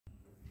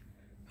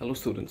Hello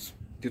students,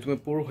 due to my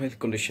poor health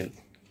condition,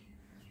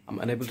 I'm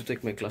unable to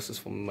take my classes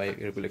from my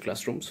regular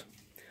classrooms.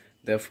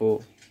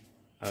 Therefore,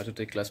 I have to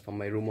take class from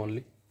my room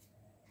only.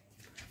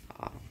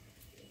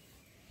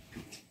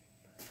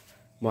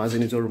 মই আজি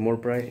নিজৰ ৰুমৰ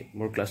পৰাই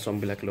মোৰ classroom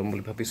বিলাক লম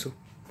বুলি ভাবিছো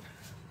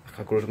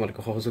আশা কৰো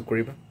তোমালোকে সহযোগ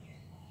কৰিবা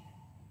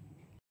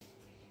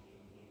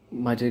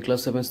My dear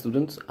class 7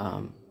 students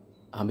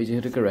আমি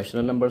যেহেতুকে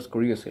rational numbers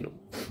কৰি আছিলো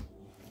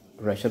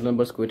rational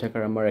numbers কৈ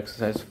থাকাৰ আমাৰ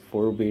exercise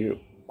 4b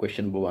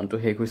question number 1 to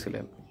শেষ হৈছিল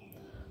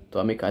তো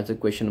আমি কাজে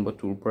question number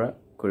 2 ৰ পৰা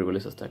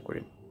কৰিবলৈ চেষ্টা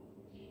কৰিম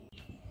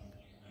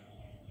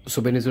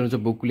সবে নিজৰ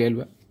বুক উলিয়াই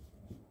লোৱা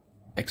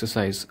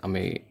exercise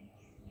আমি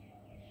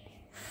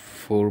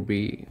 4b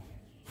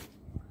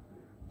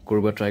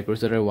কৰিব ট্ৰাই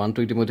কৰিছে আৰু 1 to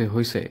ইতিমধ্যে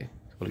হৈছে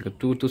বলকে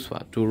 2 to সোৱা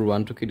 2 ৰ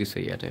 1 to কি দিছে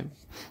ইয়াতে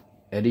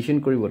এডিশন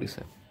কৰিব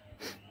দিছে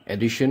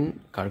এডিশন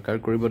কাৰ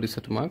কৰিব দিছে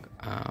তোমাক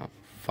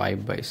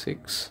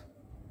 5/6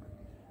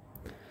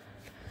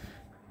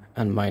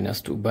 and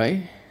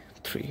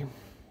 -2/3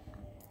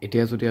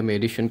 এতিয়া যদি আমি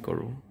এডিশন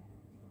কৰো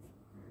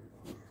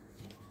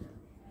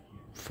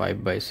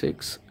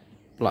 5/6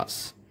 plus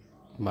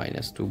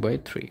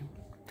 -2/3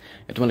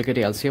 তোমালোকে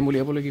এটা এলসিএম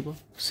উলিয়াব লাগিব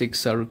 6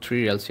 আৰু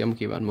 3 এলসিএম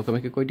কিমান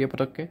মুখে কৈ দিয়া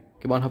পটককে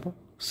কিমান হ'ব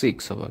 6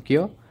 হ'ব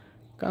কিয়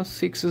কাৰণ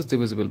 6 is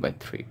divisible by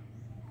 3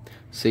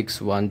 6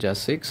 1 ja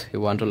 6 he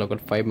 1 to লগত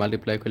 5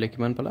 multiply কৰিলে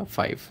কিমান পালা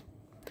 5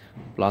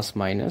 plus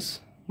minus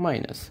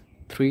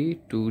 3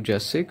 2 ja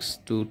 6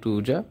 2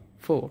 2 ja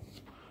 4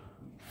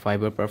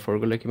 5 ৰ পৰা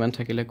 4 গলে কিমান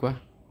থাকিলে কোৱা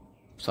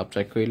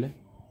subtract কৰিলে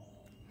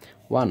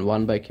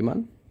 1 by কিমান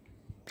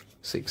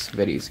 6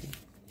 very easy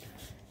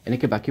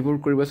এনেকে বাকিবোৰ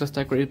কৰিব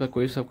চেষ্টা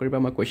কৰিবা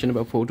মই কোৱেশ্চন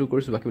নম্বৰ 4 2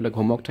 কৰিছো বাকিবিলাক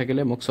হোমৱৰ্ক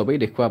থাকিলে মোক সবেই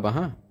দেখুৱাবা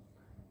হা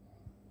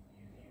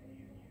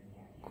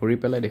কৰি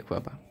পেলাই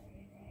দেখুৱাবা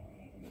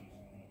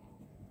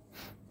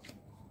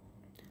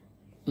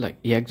লাইক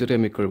ইয়াক যদি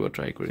আমি কৰিব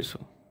ট্ৰাই কৰিছো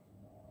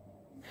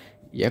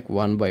ইয়াক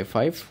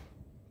 1/5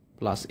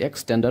 প্লাস x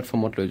স্ট্যান্ডাৰ্ড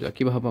ফৰ্মত লৈ যোৱা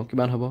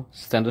কিমান হ'ব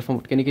স্ট্যান্ডাৰ্ড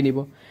ফৰ্মত কেনেকৈ নিব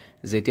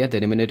যেতিয়া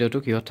ডেনোমিনেটৰটো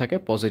কিহত থাকে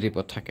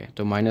পজিটিভত থাকে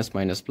তো মাইনাস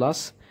মাইনাস প্লাস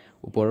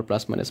ওপৰৰ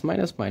প্লাস মাইনাস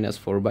মাইনাস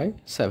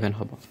 4/7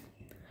 হ'ব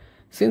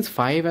Since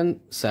 5 and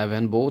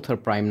 7 both are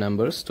prime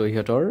numbers, so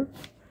here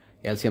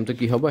LCM to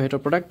ki hobo, here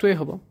product to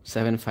hobo.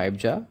 7 5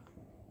 ja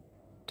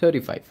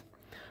 35.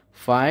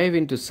 5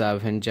 into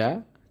 7 ja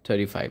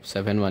 35.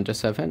 7 1 ja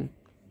 7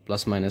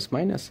 plus minus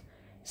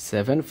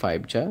 7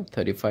 5 ja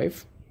 35.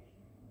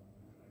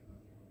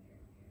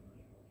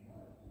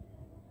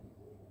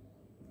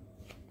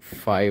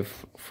 5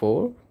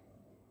 4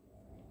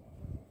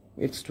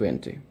 it's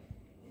 20.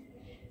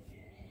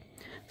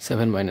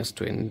 7 minus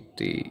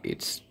 20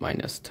 it's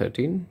minus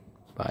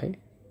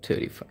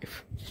 13/35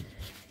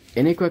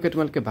 এনেকুৱাকে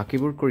তোমালকে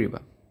বাকিবোৰ কৰিবা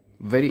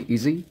very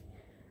easy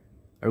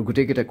আৰু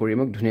গুটেকেটা কৰি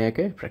মোক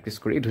ধুনিয়াকে practice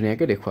কৰি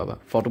ধুনিয়াকে দেখুৱাবা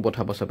photo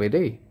পঠাবা সবে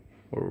দেই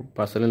আৰু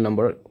পাৰ্সোনাল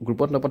নম্বৰ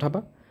গ্ৰুপত নপঠাবা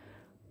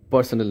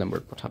পাৰ্সোনাল নম্বৰ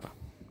পঠাবা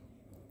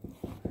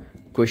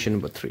question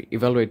number 3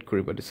 evaluate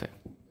কৰিব দিছে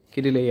কি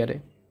দিলে ইয়াৰে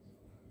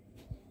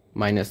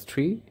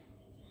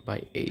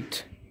 -3/8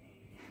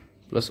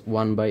 plus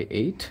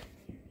 1/8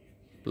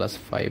 plus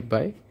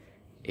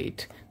 5/8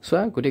 so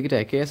গুটেকিটা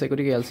একে আছে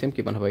গুটেকি এলসিএম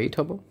কিমান হ'ব 8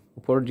 হ'ব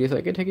ওপৰ দি আছে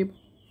একে থাকিব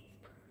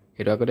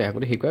হেটো আগতে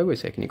হিকুৱাই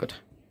গৈছে একনি কথা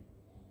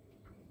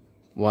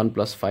 1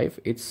 plus 5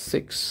 it's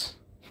 6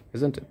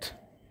 isn't it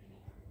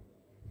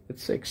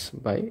it's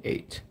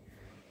 6/8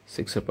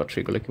 6 ৰ পৰা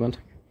 3 গলে কিমান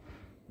থাকে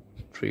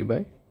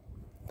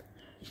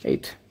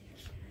 3/8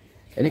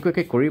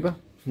 এনেকুৱাকে কৰিবা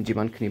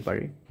যিমানখিনি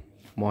পাৰি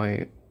মই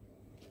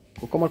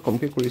অকমান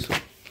কমকে কৰিছো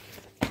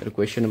আৰু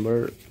question number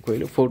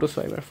কইলো 4 to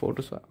 4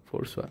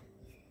 সোৱা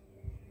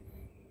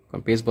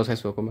কোন পেজ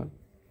বসাইছো অকমান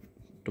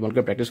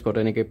তোমালোকে প্ৰ্যাকটিস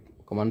কৰতে নেকি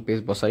কমান পেজ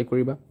বসাই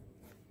কৰিবা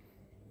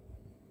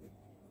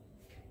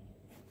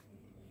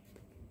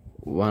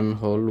 1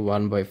 whole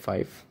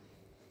 1/5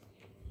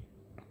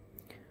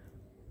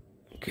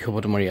 কি হ'ব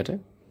তোমাৰ ইয়াতে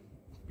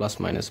প্লাস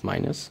মাইনাস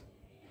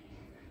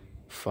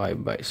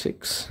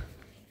 5/6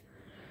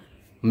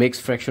 মিক্স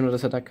ফ্র্যাকশন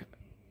আছে তাক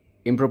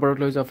improper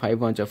লৈ যা 5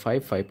 1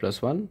 5 5 plus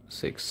 1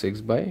 6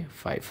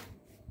 6/5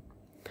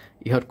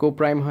 ইহত কো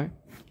প্ৰাইম হয়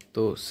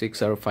তো 6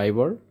 আৰু 5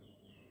 ৰ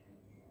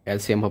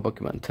LCM হ'ব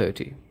কিমান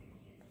 30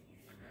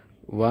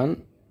 1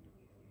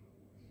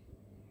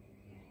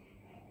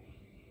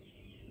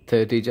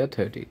 30 ja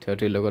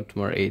 30 লগত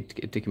তোমাৰ 8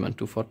 এতে কিমান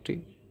 240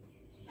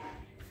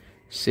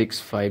 6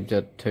 5 ja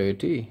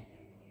 30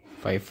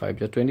 5 5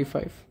 ja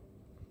 25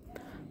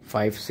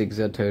 5 6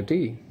 ja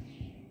 30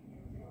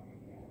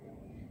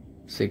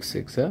 6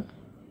 6 ja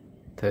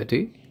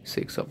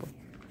 36 হ'ব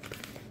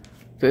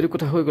তো এই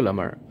কথা হৈ গল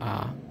আমাৰ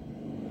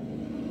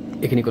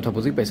এখিনি কথা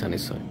বুজি পাইছা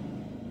নিশ্চয়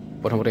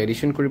প্ৰথমতে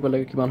এডিশন কৰিব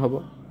লাগে কিমান হ'ব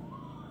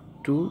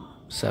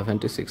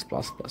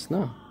 276 প্লাস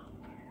না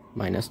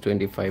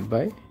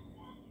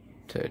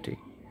 -25/30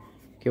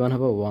 কিমান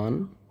হ'ব 1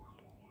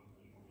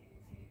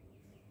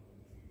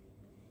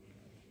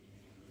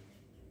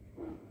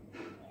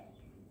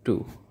 2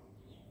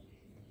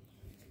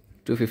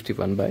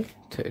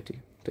 251/30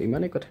 তো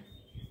ইমানে কথা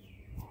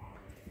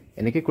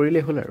এনেকে কৰিলে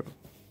হল আৰু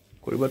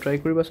কৰিব ট্ৰাই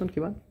কৰিবাচোন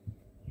কিমান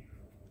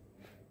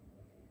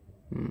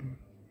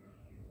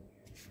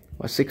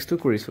মই 6 টো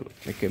কৰিছো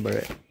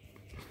একেবাৰে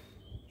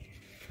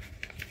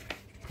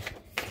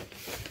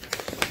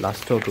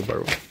লাষ্টটো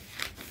বাৰু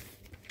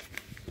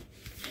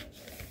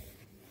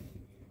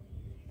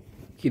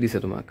কি দিছে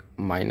তোমাক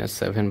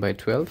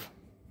 -7/12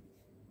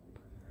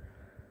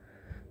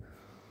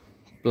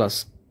 plus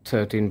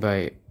 13 by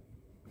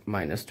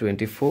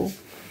 -24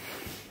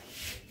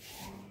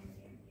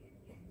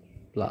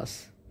 plus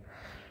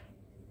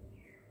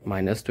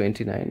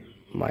 -29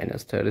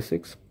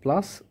 -36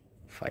 plus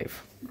 5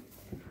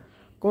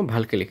 কোন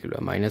ভালকে লিখিলো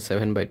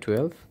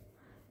 -7/12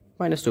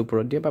 -2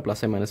 ওপৰত দিয়া বা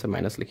প্লাসে মাইনাসে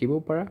মাইনাস লিখিব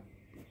পাৰা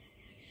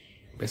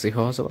বেছি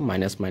সহজ হ'ব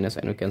মাইনাস মাইনাস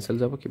এনো কেনসেল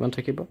যাব কিমান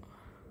থাকিব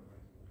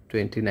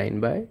 29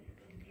 by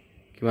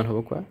কিমান হ'ব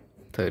কোৱা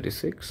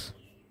 36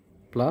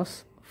 plus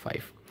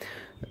 5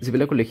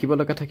 যিবিলাকো লিখিব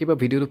লগা থাকিব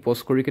ভিডিওটো পজ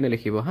কৰি কিনে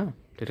লিখিব হা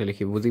তেতিয়া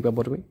লিখিব বুজি পাব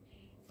তুমি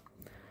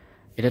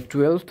এটা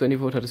 12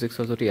 24 36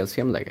 ৰ যদি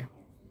এলসিএম লাগে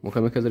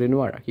মুখে যদি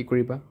নোৱাৰা কি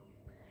কৰিবা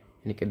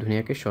এনেকে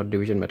ধুনিয়াকে শৰ্ট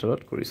ডিভিজন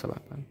মেথডত কৰি চাবা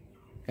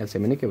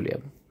এলসিএম এনেকে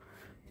উলিয়াবা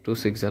 2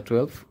 6 *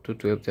 12 2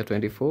 12 *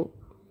 24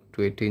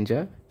 2 18 *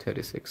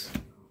 36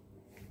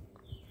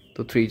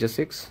 2 3 *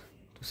 6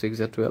 2 6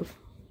 * 12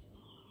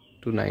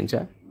 2 9 *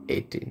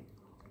 18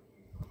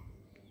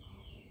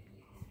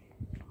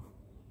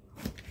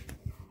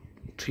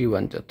 3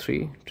 1 *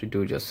 3 3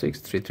 2 *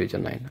 6 3 3 *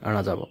 9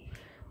 আনা যাব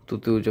 2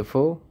 2 *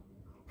 4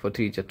 4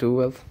 3 *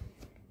 12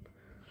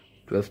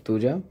 12 2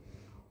 *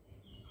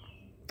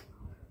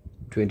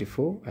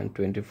 24 and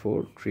 24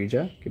 3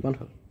 * কিমান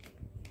হ'ল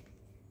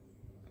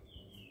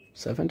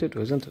 72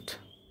 isn't it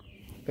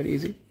very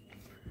easy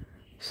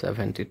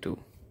 72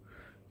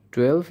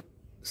 12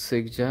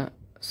 6 *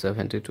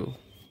 72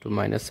 to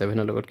 -7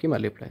 ৰ লগত কি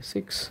মাল্টিপ্লাই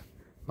 6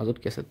 মাজত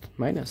কি আছে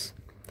মাইনাস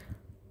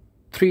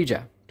 3 *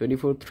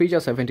 24 3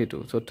 * 72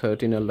 so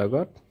 13 ৰ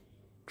লগত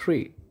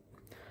 3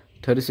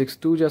 36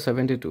 2 *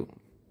 72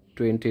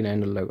 29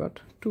 ৰ লগত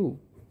 2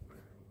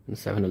 and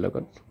 7 ৰ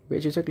লগত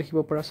বেজ হিচাপ লিখিব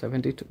পৰা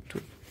 72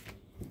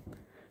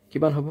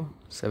 কিমান হ'ব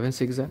 7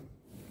 6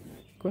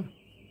 কোৱা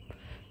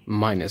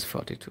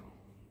 -42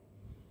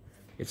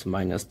 it's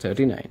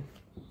 -39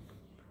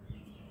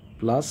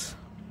 plus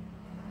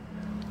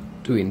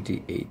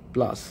 28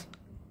 plus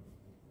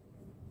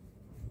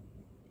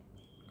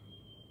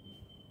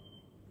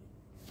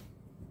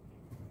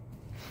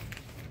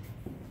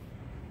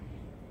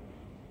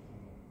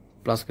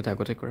plus কেটা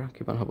আগতে কৰা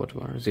কিমান হ'ব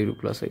তোমাৰ 0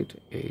 + 8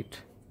 8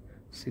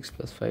 6 +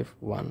 5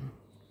 1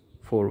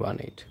 4 1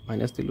 8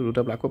 মাইনাস দিলো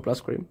দুটা ব্লক প্লাস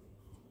কৰিম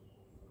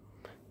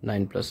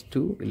 9 +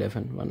 2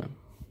 11 1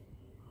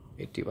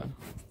 81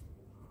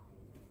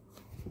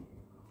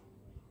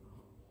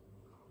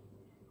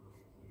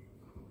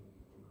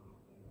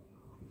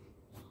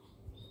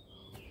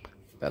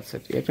 that's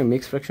it একটা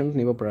মিক্স ফ্র্যাকশন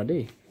নিব পাৰা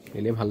দেই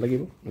নিলে ভাল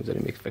লাগিব যদি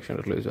মিক্স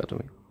ফ্ৰ্যাকশনত লৈ যোৱা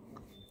তুমি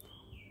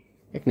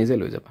এক নিজে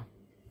লৈ যাবা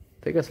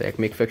ঠিক আছে এক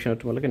মিক্স ফ্ৰ্যাকশনত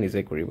তোমালোকে নিজে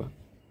কৰিবা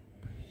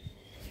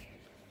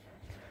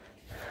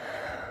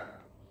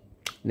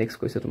নেক্সট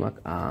কৈছে তোমাক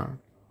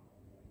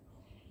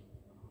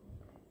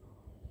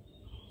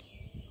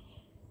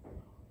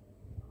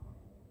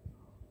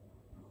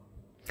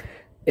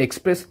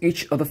express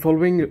each of the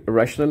following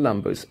rational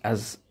numbers as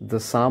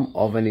the sum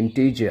of an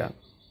integer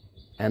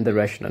and the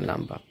rational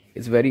number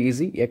it's very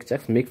easy ek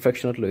check mixed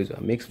fraction at loiza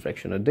mixed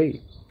fraction a day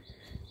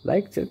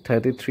like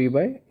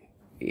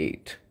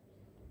 33/8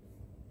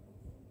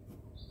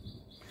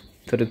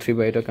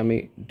 33/8 আমি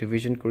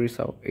division কৰি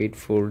চাও 8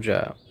 4 *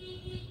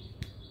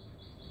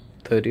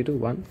 32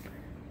 1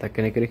 তা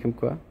কেনেকৈ লিখিম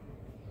কোৱা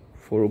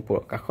 4 ওপৰ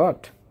কাখত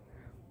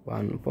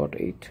 1 ওপৰত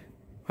 8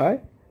 হয়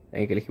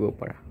এনেকৈ লিখিব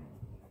পাৰা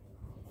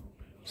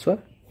so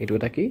এটো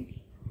এটা কি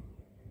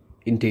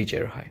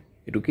ইন্টিজাৰ হয়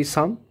এটো কি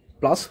সাম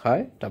প্লাস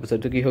হয়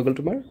তাৰপিছত কি হৈ গল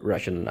তোমাৰ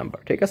ৰেশনাল নাম্বাৰ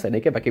ঠিক আছে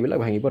এনেকৈ বাকিবিলাক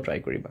ভাঙিব ট্ৰাই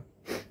কৰিবা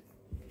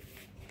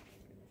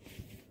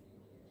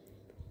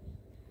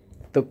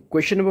তো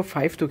কোৱেশ্চন নম্বৰ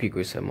 5 তো কি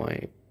কৈছে মই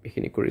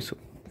এখিনি কৰিছো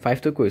 5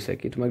 তো কৈছে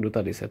কি তোমাক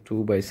দুটা দিছে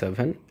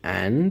 2/7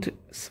 and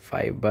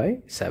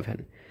 5/7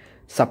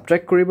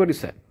 সাবট্ৰাক্ট কৰিব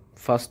দিছে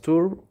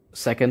ফাৰ্ষ্টটোৰ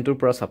সেকেন্ডটোৰ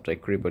পৰা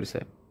সাবট্ৰাক্ট কৰিব দিছে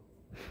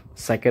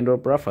সেকেন্ডৰ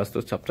পৰা ফাৰ্ষ্টটো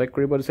সাবট্ৰাক্ট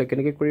কৰিব দিছে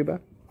কেনেকৈ কৰিবা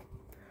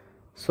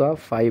so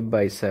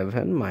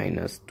 5/7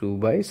 minus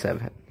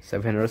 2/7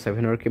 7 or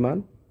 7 or কিমান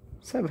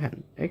 7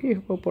 একই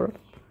হ'ব ওপৰত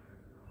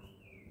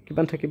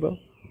কিমান থাকিব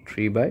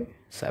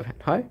 3/7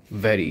 হয়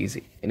very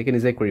easy এনেকৈ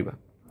নিজে কৰিবা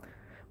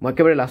মই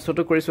একেবাৰে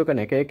লাষ্টটো কৰিছো কাৰণ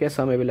একে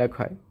সাম এবিলাক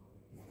হয়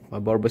মই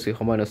বৰ বেছি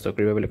সময় নষ্ট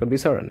কৰিব বুলি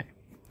বিচাৰা নাই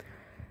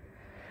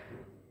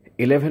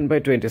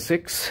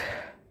 11/26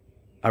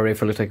 আৰু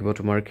এফালে থাকিব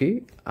তোমাৰ কি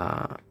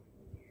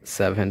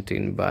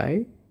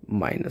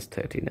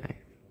 17/-39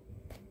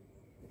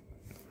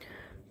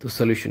 তো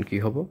সলিউশন কি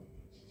হ'ব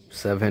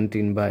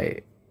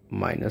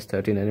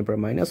 17/-39 এৰ পৰা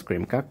মাইনাস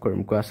কৰিম কাক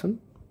কৰিম কোৱাচোন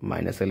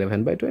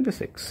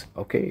 -11/26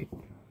 ওকে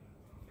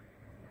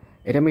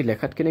এটা আমি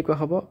লেখাত কেনেকৈ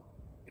হ'ব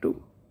এটো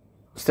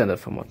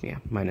স্ট্যান্ডার্ড ফর্মত নিয়া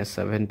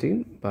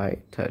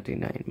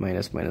 -17/39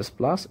 মাইনাস মাইনাস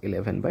প্লাস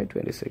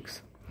 11/26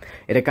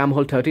 এটা কাম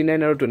হল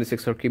 39 আৰু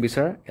 26 ৰ কি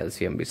বিচাৰা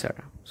এলসিএম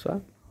বিচাৰা সো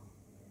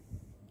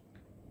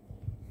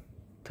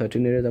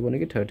 13 এৰে যাব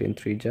নেকি 13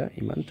 3 যা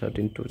ইমান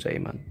 13 2 যা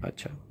ইমান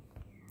আচ্ছা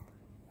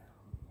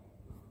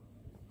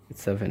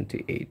It's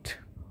 78.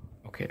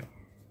 Okay.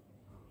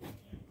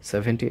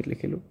 78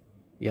 লিখিলো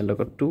ইয়াৰ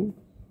লগত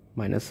 2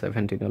 minus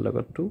 17 ৰ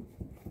লগত 2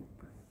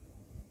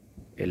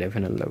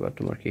 11 ৰ লগত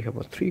তোমাৰ কি হ'ব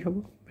 3 হ'ব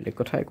বেলেগ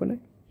কথা একো নাই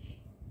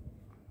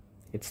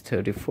It's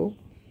 34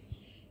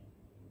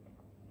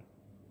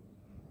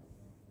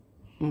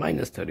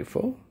 minus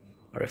 34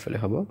 আৰু এফালে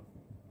হ'ব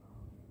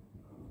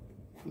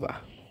বাহ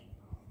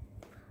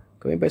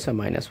কমি পাইছা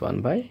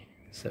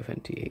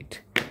 -1/78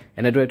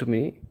 এনেদৰে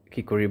তুমি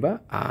কি কৰিবা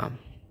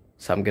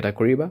সাম কেটা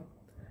কৰিবা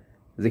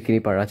যিখিনি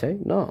পাৰা যায়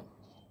ন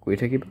কৈ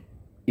থাকিবা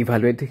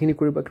ইভালুৱেট যিখিনি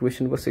কৰিবা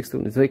কুৱেশ্যন নম্বৰ 6 টো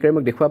নিজে কৰি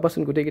মোক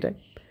দেখুৱাবাচোন গোটেই কেইটাই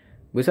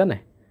বুজিছা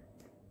নাই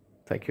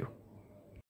Thank you.